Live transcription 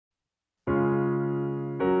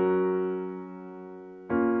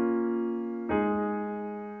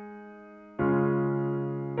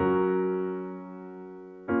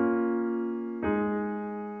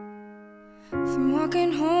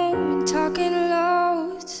walking home and talking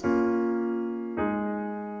loads,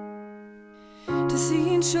 to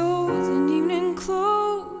seeing shows in evening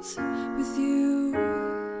clothes with you.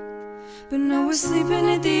 But now we're sleeping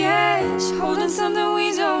at the edge, holding something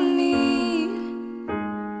we don't need.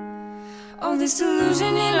 All this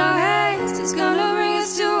illusion in our heads is gonna bring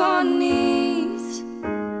us to our knees.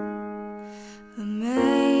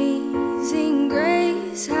 Amazing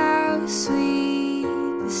grace, how sweet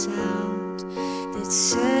the sound that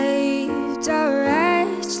saved a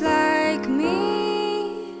wretch like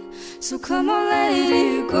me. So come on, let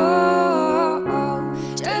it go,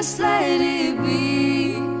 just let it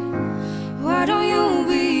be. Why don't you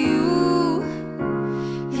be you,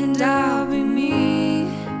 and I'll be me?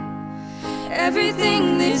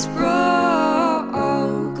 Everything that's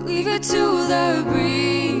broke, leave it to the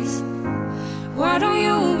breeze. Why don't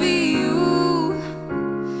you be you,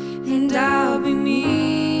 and I'll be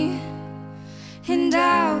me, and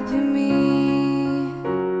I'll be me.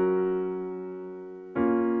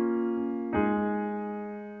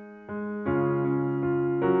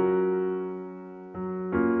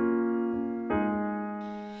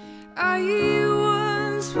 I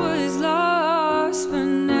once was lost, but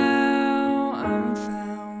now I'm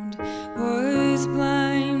found. Was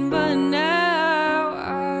blind, but now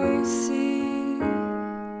I see.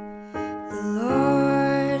 The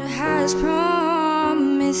Lord has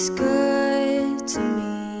promised good to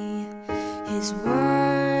me. His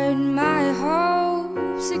word my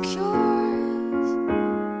hope secures.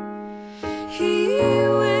 He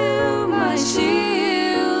will my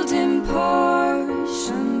shield and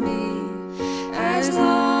portion be, as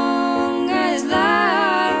long as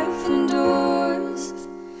life endures.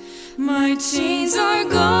 My chains are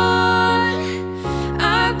gone,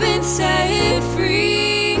 I've been set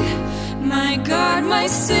free. My God, my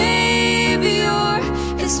Savior,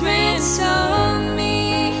 has ransomed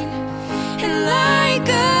me. And like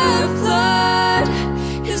a flood,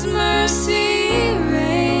 His mercy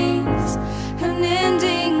reigns,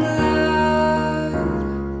 unending love.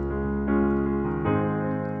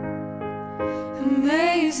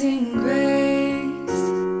 Amazing grace.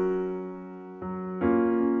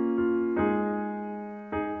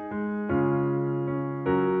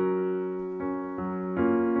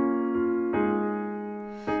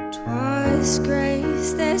 Twas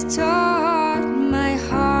grace that taught my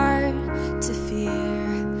heart to fear,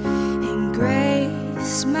 and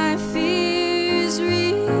grace my fears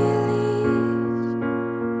relieved.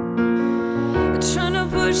 Trying to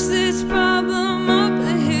push this problem up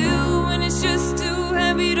the hill when it's just too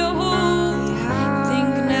heavy to hold. Think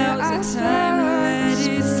now's the time to let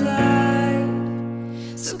it slide.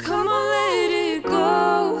 So come on, let it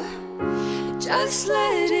go, just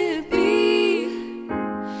let it be.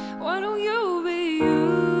 Why don't you be you,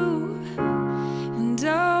 and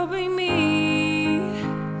I'll be me?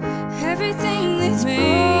 Everything that's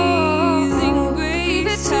amazing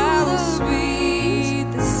grace, how sweet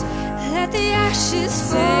the sound. Let the ashes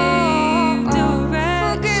fall,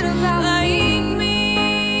 forget about like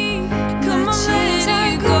me. Come on, let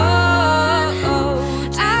it go,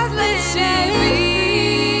 just let it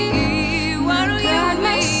be. Why don't you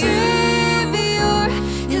be Savior,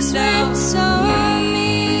 His ransom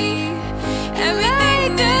me?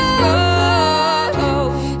 Everything that's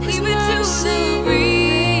broke, leave it to the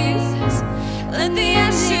breeze. Let the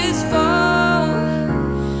ashes fall,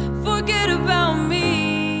 forget about me.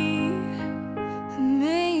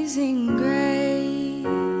 Amazing grace,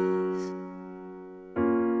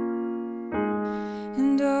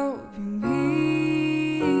 and I'll be me.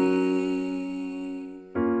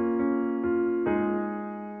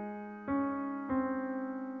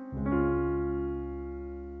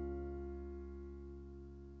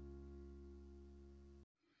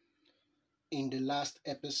 In the last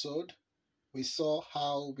episode, we saw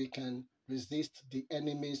how we can resist the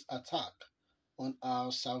enemy's attack on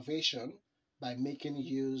our salvation by making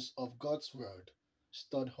use of God's word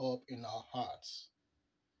stored up in our hearts.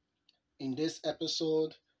 In this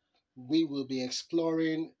episode, we will be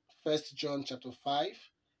exploring 1 John chapter 5,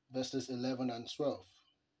 verses 11 and 12.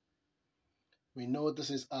 We know this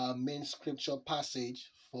is our main scripture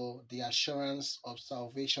passage for the assurance of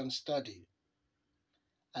salvation study.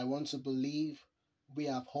 I want to believe we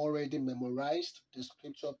have already memorized the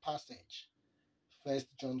scripture passage, 1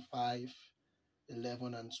 John 5,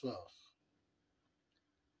 11 and 12.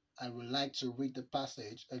 I would like to read the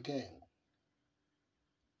passage again.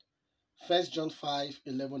 1 John 5,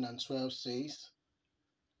 11 and 12 says,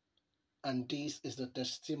 "And this is the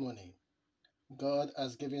testimony. God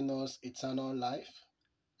has given us eternal life,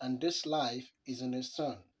 and this life is in His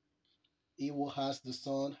Son. He who has the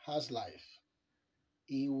Son has life.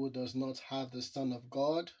 He who does not have the Son of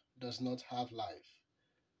God does not have life.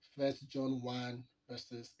 1 John 1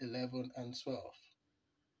 verses 11 and 12.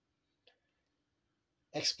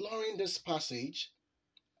 Exploring this passage,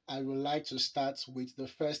 I would like to start with the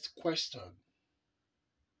first question.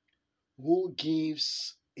 Who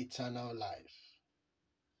gives eternal life?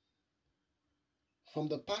 From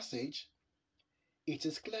the passage, it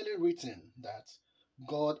is clearly written that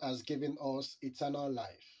God has given us eternal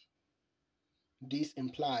life. This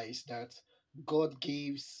implies that God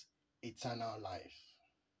gives eternal life.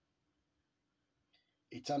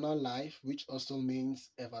 Eternal life, which also means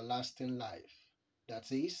everlasting life.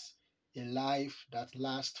 That is, a life that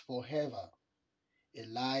lasts forever, a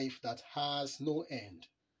life that has no end.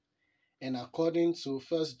 And according to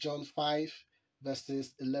 1 John 5,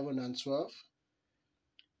 verses 11 and 12,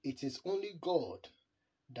 it is only God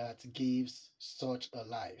that gives such a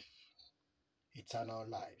life, eternal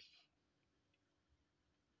life.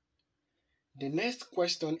 The next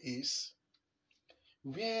question is,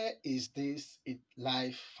 where is this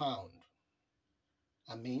life found?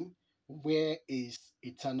 I mean, where is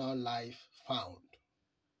eternal life found?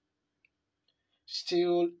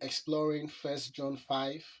 Still exploring 1 John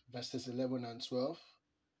 5, verses 11 and 12,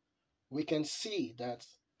 we can see that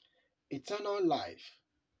eternal life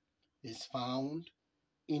is found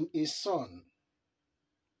in His Son.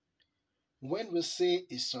 When we say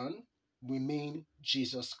His Son, we mean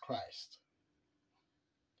Jesus Christ.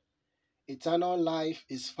 Eternal life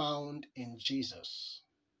is found in Jesus.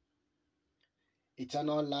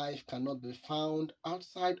 Eternal life cannot be found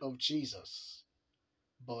outside of Jesus,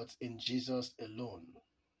 but in Jesus alone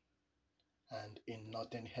and in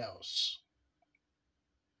nothing else.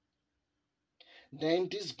 Then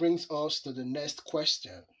this brings us to the next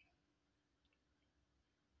question.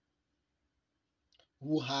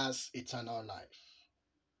 Who has eternal life?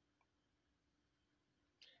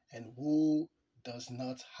 And who does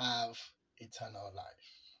not have eternal life?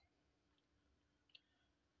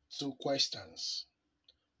 Two questions.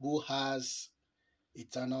 Who has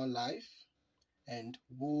eternal life? And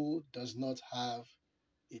who does not have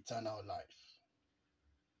eternal life?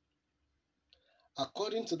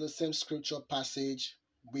 According to the same scripture passage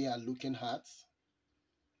we are looking at,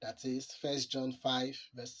 that is 1 John 5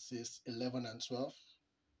 verses 11 and 12,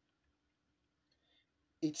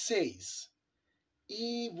 it says,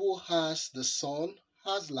 "He who has the Son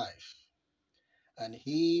has life, and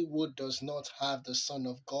he who does not have the Son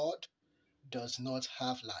of God does not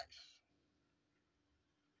have life."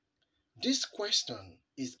 This question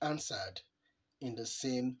is answered in the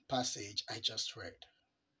same passage I just read,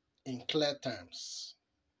 in clear terms,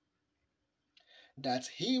 that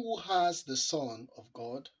he who has the Son of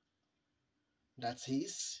God, that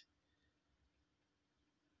is,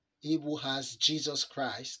 he who has Jesus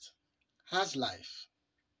Christ, has life,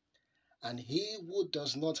 and he who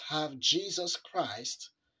does not have Jesus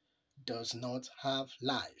Christ does not have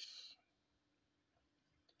life.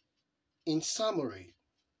 In summary,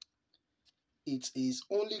 it is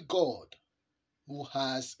only God who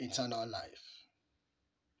has eternal life,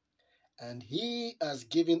 and He has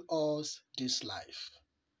given us this life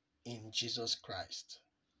in Jesus Christ,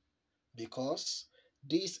 because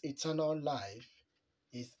this eternal life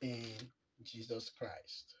is in Jesus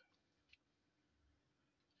Christ.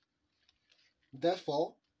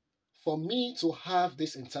 Therefore, for me to have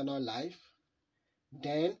this eternal life,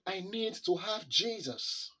 then I need to have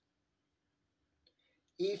Jesus.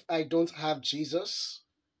 If I don't have Jesus,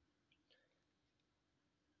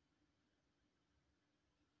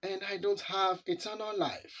 and I don't have eternal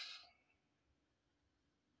life,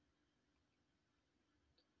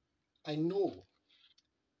 I know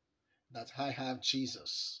that I have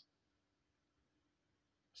Jesus.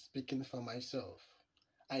 Speaking for myself,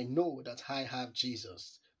 I know that I have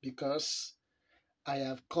Jesus because I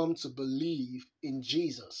have come to believe in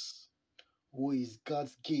Jesus, who is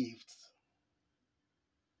God's gift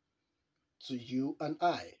to you and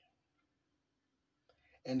I.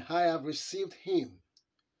 And I have received Him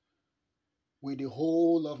with the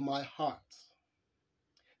whole of my heart.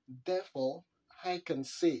 Therefore, I can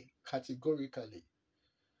say categorically,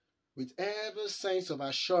 with every sense of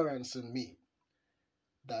assurance in me,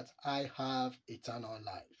 that I have eternal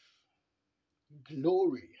life.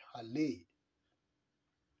 Glory, hallelujah.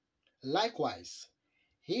 Likewise,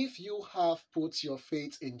 if you have put your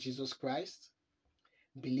faith in Jesus Christ,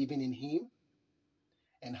 believing in Him,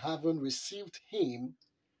 and having received Him,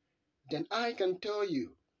 then I can tell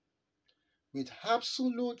you with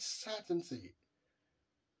absolute certainty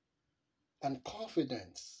and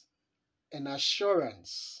confidence and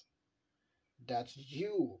assurance that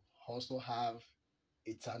you also have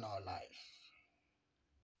eternal life.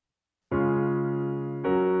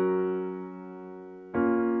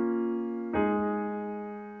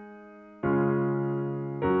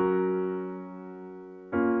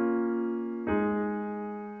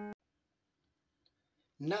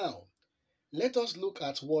 Now, let us look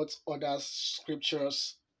at what other scripture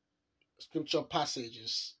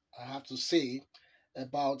passages I have to say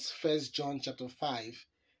about 1 John chapter 5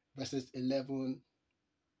 verses 11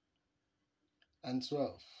 and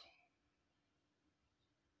 12.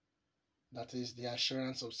 That is the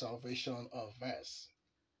assurance of salvation of verse.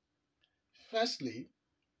 Firstly,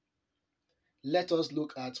 let us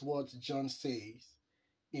look at what John says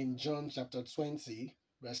in John chapter 20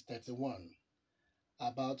 verse 31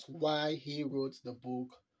 about why he wrote the book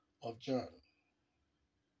of John.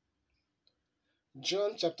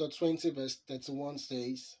 John chapter 20 verse 31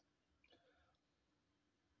 says,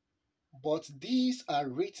 "But these are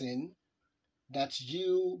written that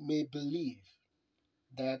you may believe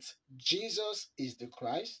that Jesus is the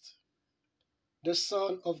Christ, the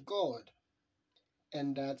Son of God,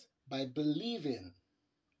 and that by believing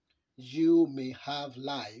you may have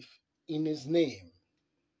life in his name."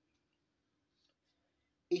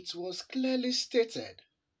 It was clearly stated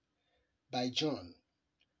by John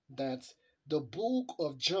that the book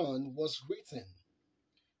of John was written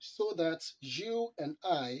so that you and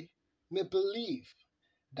I may believe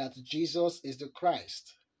that Jesus is the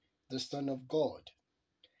Christ, the Son of God,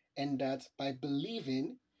 and that by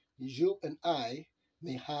believing you and I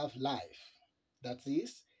may have life, that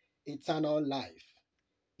is, eternal life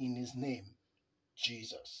in his name,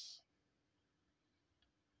 Jesus.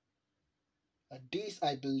 This,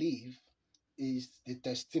 I believe, is the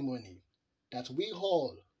testimony that we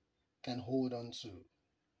all can hold on to.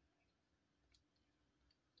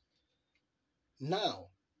 Now,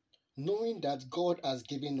 knowing that God has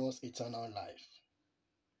given us eternal life,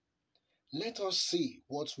 let us see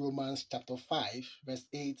what Romans chapter 5 verse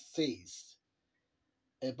 8 says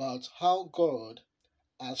about how God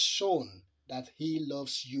has shown that he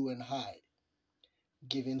loves you and I,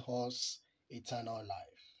 giving us eternal life.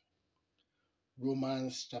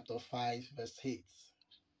 Romans chapter 5 verse 8.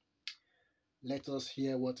 Let us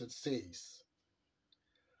hear what it says.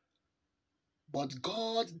 "But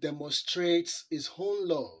God demonstrates his own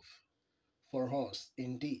love for us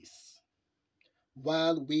in this: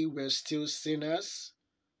 while we were still sinners,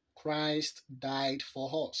 Christ died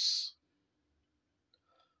for us."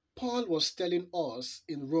 Paul was telling us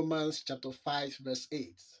in Romans chapter 5 verse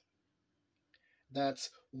 8 that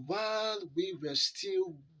while we were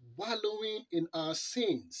still wallowing in our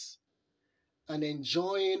sins and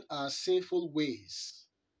enjoying our sinful ways,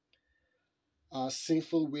 our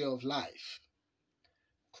sinful way of life,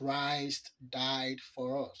 Christ died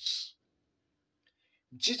for us.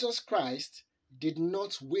 Jesus Christ did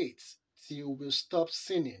not wait till we stopped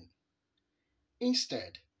sinning.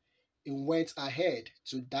 Instead, he went ahead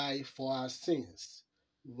to die for our sins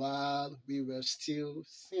while we were still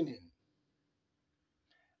sinning.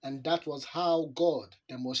 And that was how God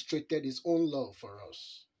demonstrated his own love for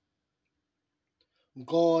us.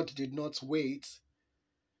 God did not wait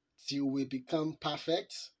till we become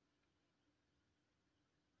perfect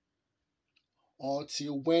or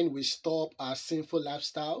till when we stop our sinful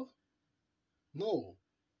lifestyle. No,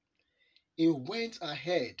 he went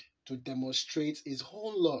ahead to demonstrate his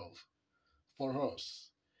own love for us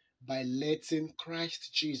by letting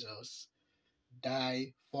Christ Jesus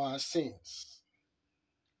die for our sins.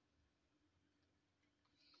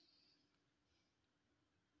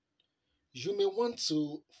 You may want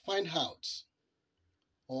to find out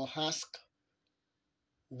or ask,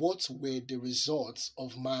 what were the results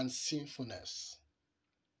of man's sinfulness?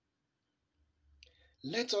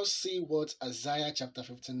 Let us see what Isaiah chapter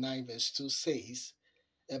 59 verse 2 says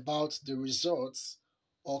about the results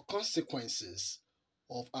or consequences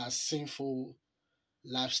of our sinful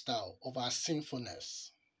lifestyle, of our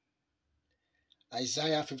sinfulness.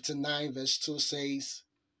 Isaiah 59 verse 2 says,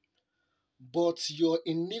 "But your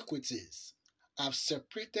iniquities have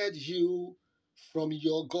separated you from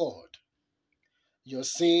your God. Your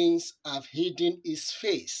sins have hidden his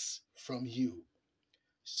face from you,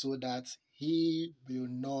 so that he will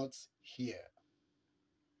not hear."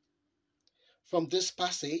 From this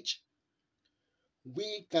passage,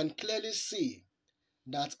 we can clearly see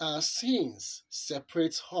that our sins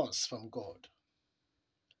separate us from God.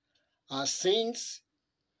 Our sins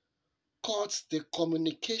cut the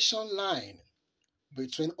communication line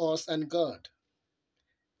between us and God,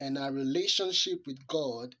 and our relationship with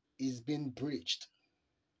God is being breached.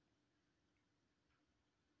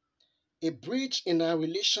 A breach in our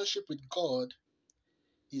relationship with God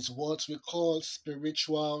is what we call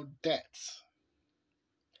spiritual death.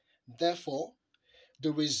 Therefore,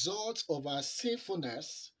 the result of our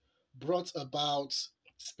sinfulness brought about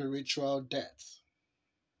spiritual death.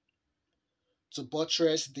 To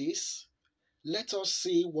buttress this, Let us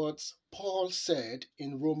see what Paul said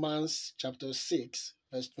in Romans chapter 6,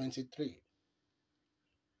 verse 23.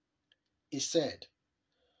 He said,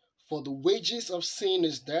 "For the wages of sin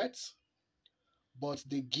is death, but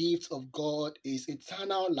the gift of God is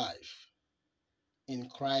eternal life in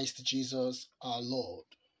Christ Jesus our Lord."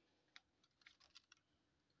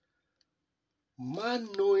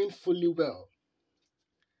 Man, knowing fully well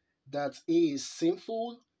that he is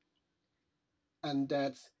sinful and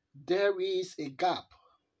that there is a gap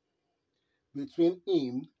between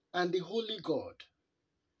him and the Holy God,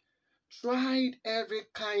 tried every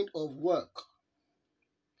kind of work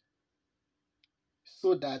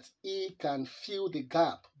so that he can fill the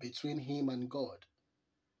gap between him and God,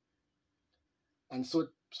 and so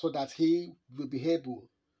that he will be able,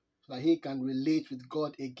 so that he can relate with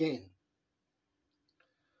God again.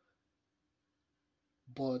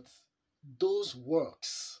 But those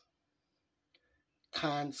works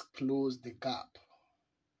can't close the gap.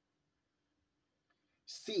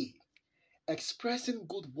 See, expressing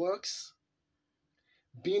good works,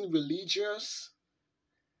 being religious,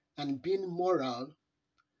 and being moral,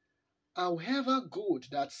 however good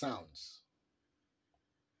that sounds,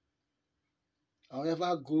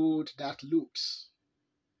 however good that looks,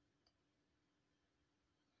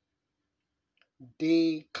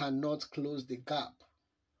 they cannot close the gap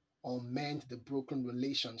or mend the broken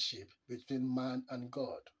relationship between man and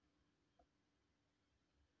God.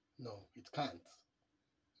 No, it can't.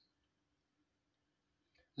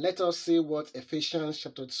 Let us see what Ephesians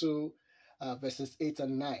chapter 2, verses 8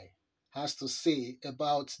 and 9 has to say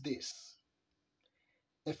about this.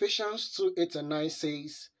 Ephesians 2, 8 and 9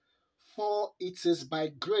 says, "For it is by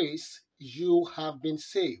grace you have been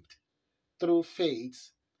saved through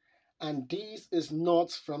faith, and this is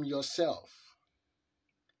not from yourself.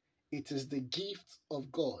 It is the gift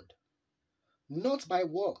of God, not by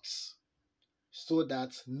works, so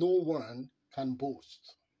that no one can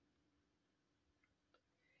boast."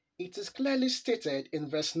 It is clearly stated in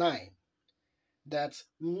verse 9 that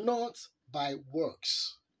not by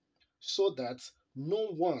works, so that no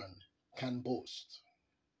one can boast.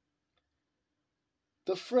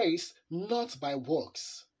 The phrase "not by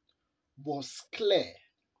works" was clear.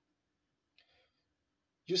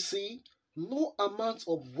 You see, no amount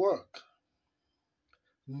of work,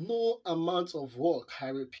 I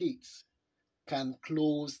repeat, can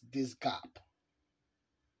close this gap.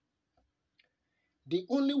 The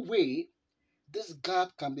only way this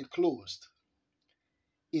gap can be closed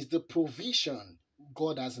is the provision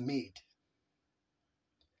God has made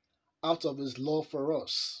out of His love for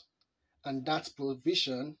us, and that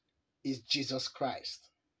provision is Jesus Christ.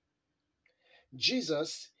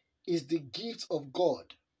 Jesus is the gift of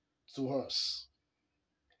God to us.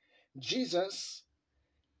 Jesus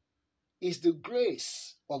is the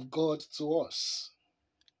grace of God to us.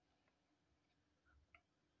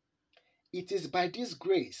 It is by this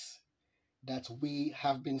grace that we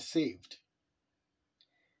have been saved.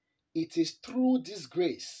 It is through this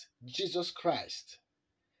grace, Jesus Christ,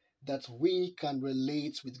 that we can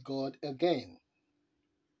relate with God again.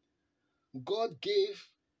 God gave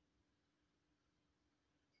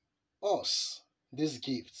us this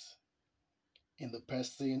gift in the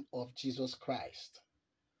person of Jesus Christ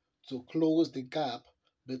to close the gap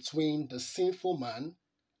between the sinful man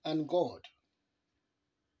and God.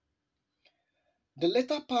 The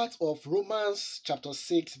latter part of Romans chapter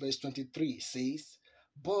 6 verse 23 says,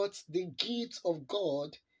 "But the gift of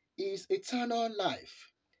God is eternal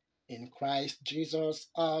life in Christ Jesus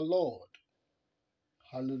our Lord."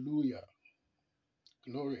 Hallelujah.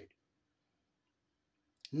 Glory.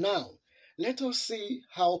 Now, let us see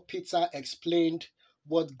how Peter explained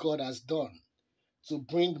what God has done to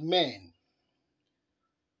bring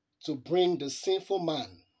the sinful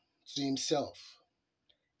man to himself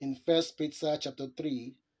in 1 Peter chapter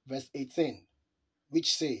 3 verse 18,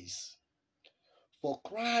 which says, "For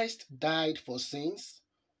Christ died for sins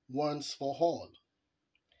once for all,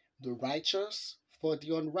 the righteous for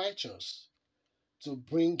the unrighteous, to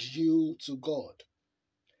bring you to God.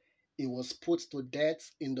 He was put to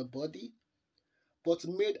death in the body, but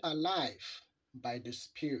made alive by the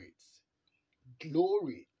Spirit."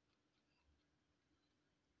 Glory.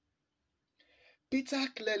 Peter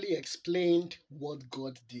clearly explained what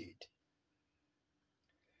God did.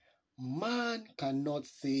 Man cannot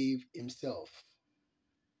save himself.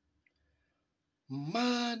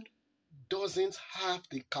 Man doesn't have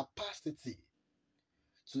the capacity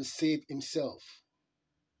to save himself,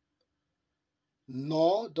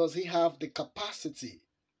 nor does he have the capacity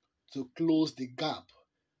to close the gap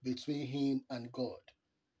between him and God.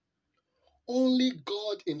 Only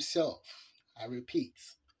God Himself, I repeat,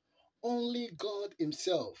 Only God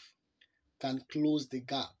Himself can close the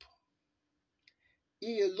gap.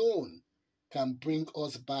 He alone can bring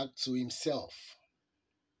us back to Himself.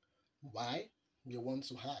 Why? You want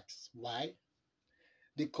to ask. Why?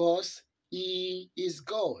 Because He is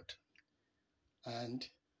God and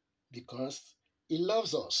because He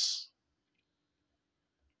loves us.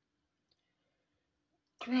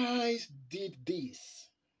 Christ did this.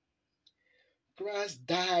 Christ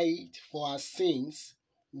died for our sins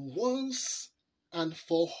once and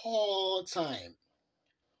for all time.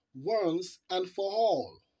 Once and for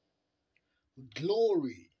all.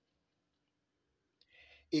 Glory.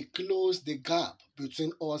 He closed the gap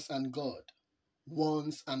between us and God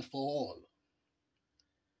once and for all.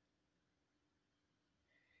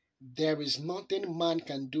 There is nothing man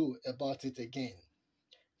can do about it again.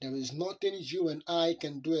 There is nothing you and I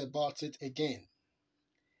can do about it again.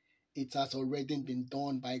 It has already been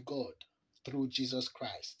done by God through Jesus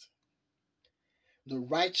Christ. The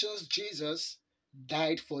righteous Jesus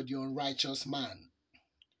died for the unrighteous man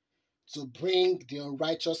to bring the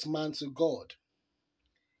unrighteous man to God.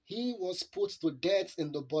 He was put to death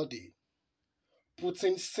in the body,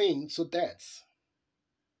 putting sin to death,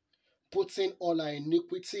 putting all our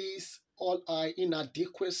iniquities, all our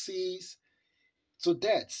inadequacies to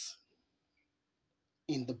death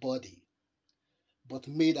in the body, but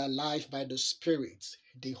made alive by the Spirit,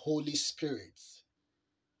 the Holy Spirit.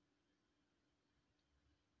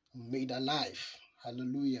 Made alive,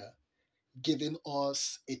 hallelujah, giving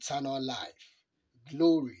us eternal life.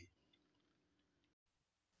 Glory.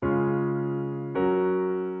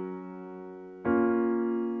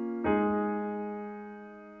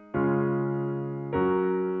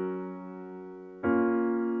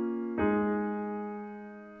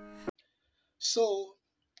 So,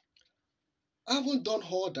 having done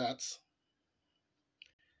all that,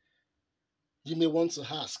 you may want to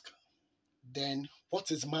ask, then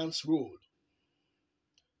what is man's role?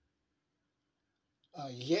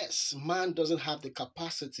 Yes, man doesn't have the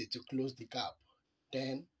capacity to close the gap.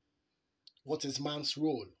 Then, what is man's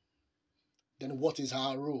role? Then, what is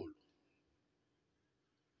our role?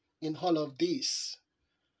 In all of this,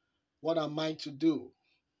 what am I to do?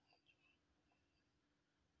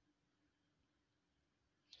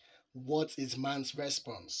 What is man's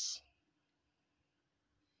response?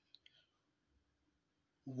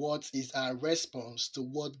 What is our response to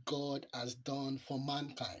what God has done for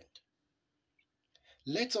mankind?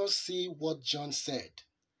 Let us see what John said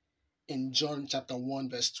in John chapter 1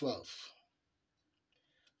 verse 12.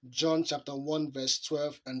 John chapter 1 verse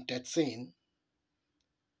 12 and 13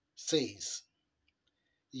 says,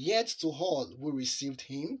 "Yet to all who received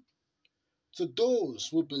him, to those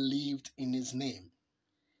who believed in his name,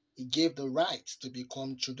 he gave the right to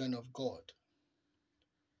become children of God.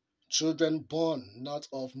 Children born not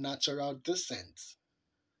of natural descent,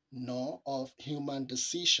 nor of human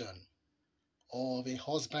decision, or of a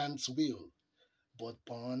husband's will, but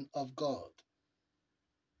born of God."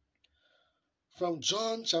 From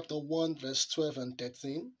John chapter 1 verse 12 and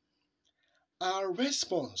 13, our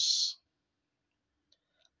response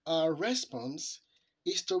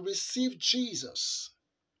is to receive Jesus,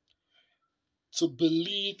 to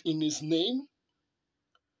believe in his name,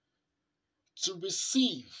 to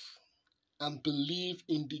receive and believe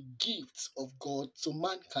in the gifts of God to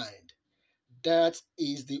mankind. That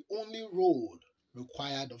is the only role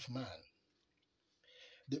required of man.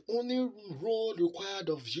 The only role required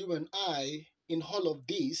of you and I in all of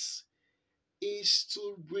this is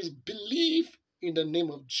to believe in the name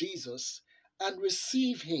of Jesus and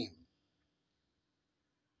receive him.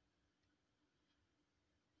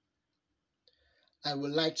 I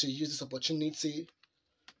would like to use this opportunity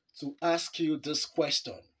to ask you this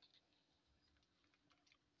question.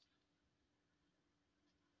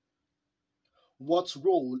 What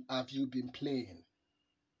role have you been playing?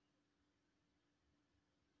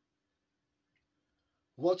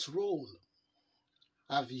 What role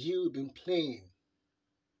have you been playing?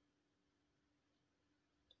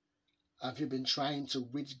 Have you been trying to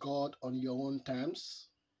reach God on your own terms?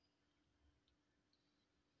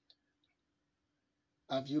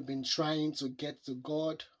 Have you been trying to get to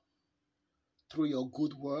God through your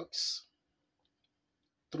good works,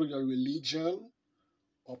 through your religion,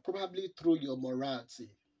 or probably through your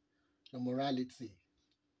morality?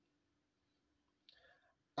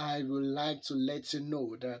 I would like to let you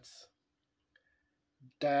know that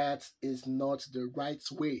that is not the right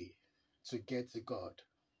way to get to God.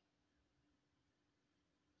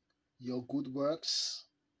 Your good works,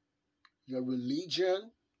 your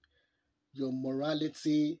religion, your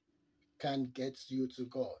morality can get you to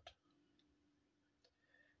God.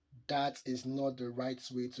 That is not the right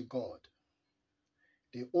way to God.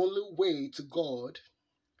 The only way to God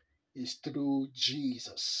is through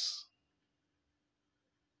Jesus.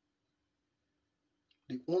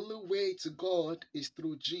 The only way to God is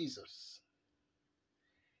through Jesus.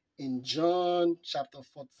 In John chapter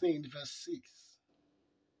 14, verse 6,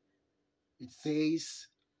 it says,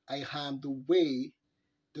 I am the way,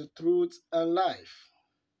 the truth, and life.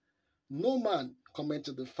 No man cometh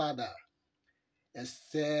to the Father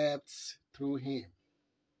except through him.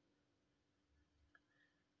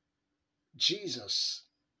 Jesus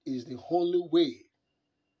is the only way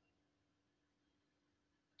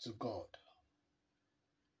to God.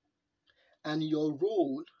 And your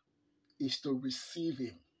role is to receive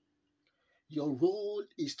him. Your role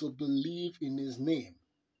is to believe in his name.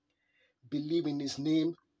 Believe in his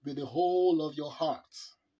name with the whole of your heart.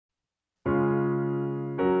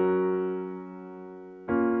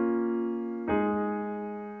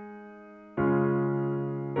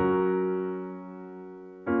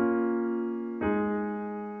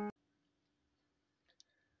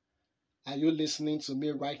 Are you listening to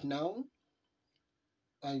me right now?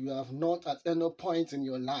 And you have not at any point in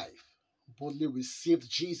your life boldly received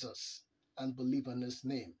Jesus and believe in his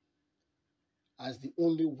name as the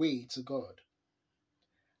only way to God,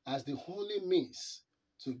 as the only means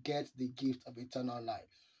to get the gift of eternal life.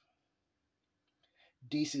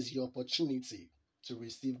 This is your opportunity to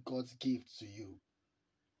receive God's gift to you.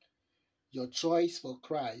 Your choice for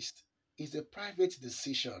Christ is a private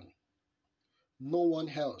decision. No one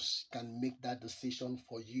else can make that decision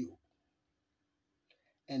for you.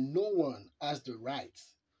 And no one has the right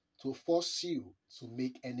to force you to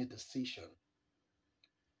make any decision.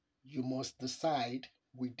 You must decide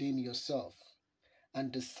within yourself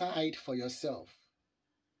and decide for yourself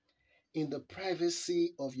in the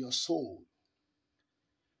privacy of your soul.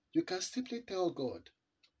 You can simply tell God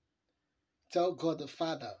the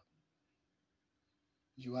Father,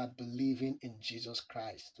 you are believing in Jesus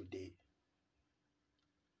Christ today.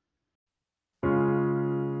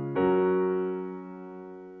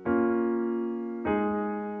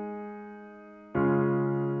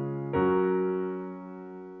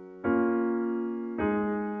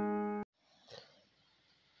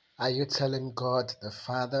 Are you telling God the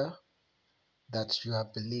Father that you are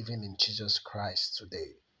believing in Jesus Christ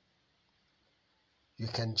today? You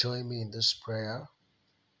can join me in this prayer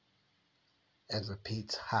and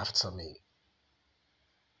repeat after me.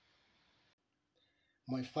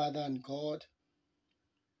 My Father and God,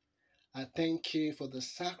 I thank you for the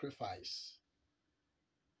sacrifice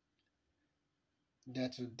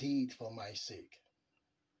that you did for my sake.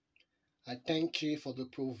 I thank you for the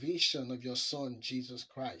provision of your Son, Jesus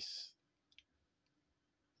Christ,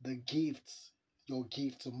 the gift, your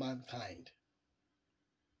gift to mankind,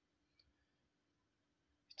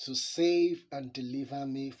 to save and deliver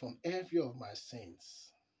me from every of my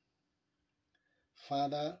sins.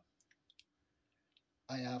 Father,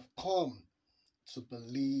 I have come to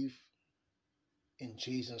believe in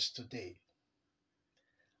Jesus today.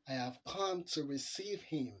 I have come to receive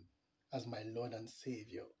him as my Lord and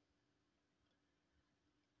Savior.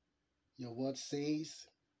 Your word says,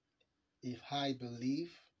 if I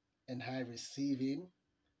believe and I receive him,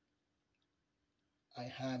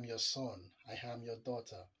 I am your son, I am your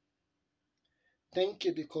daughter. Thank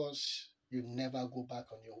you because you never go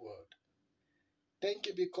back on your word. Thank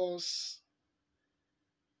you because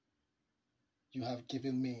you have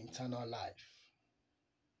given me eternal life.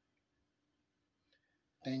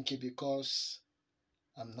 Thank you because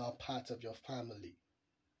I'm now part of your family.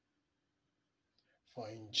 For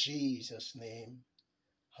in Jesus' name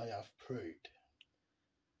I have prayed.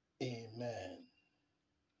 Amen.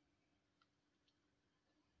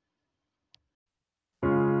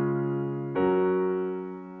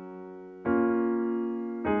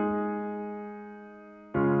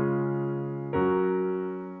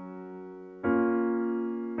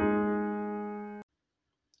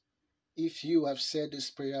 If you have said this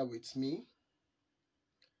prayer with me,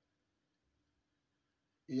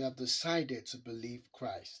 you have decided to believe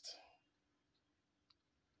Christ.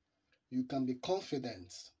 You can be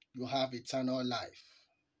confident you have eternal life.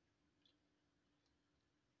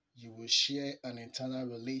 You will share an eternal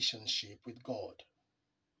relationship with God.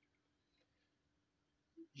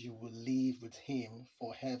 You will live with him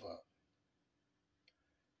forever.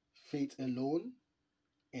 Faith alone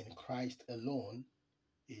in Christ alone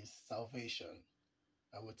is salvation.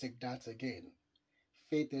 I will take that again.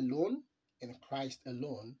 Faith alone in Christ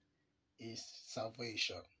alone is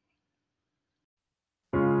salvation.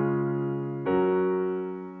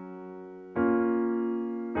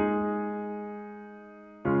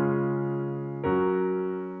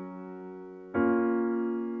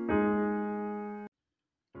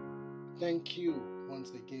 Thank you once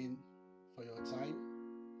again for your time.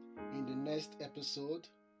 In the next episode,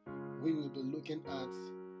 we will be looking at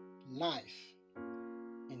life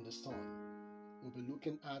in the Son. We'll be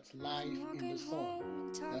looking at life in the Son.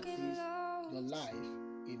 That is your life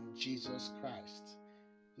in Jesus Christ.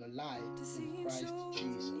 Your life in Christ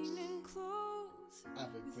Jesus.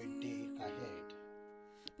 Have a great day ahead.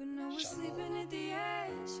 But now we're sleeping at the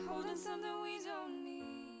edge, holding something we don't need.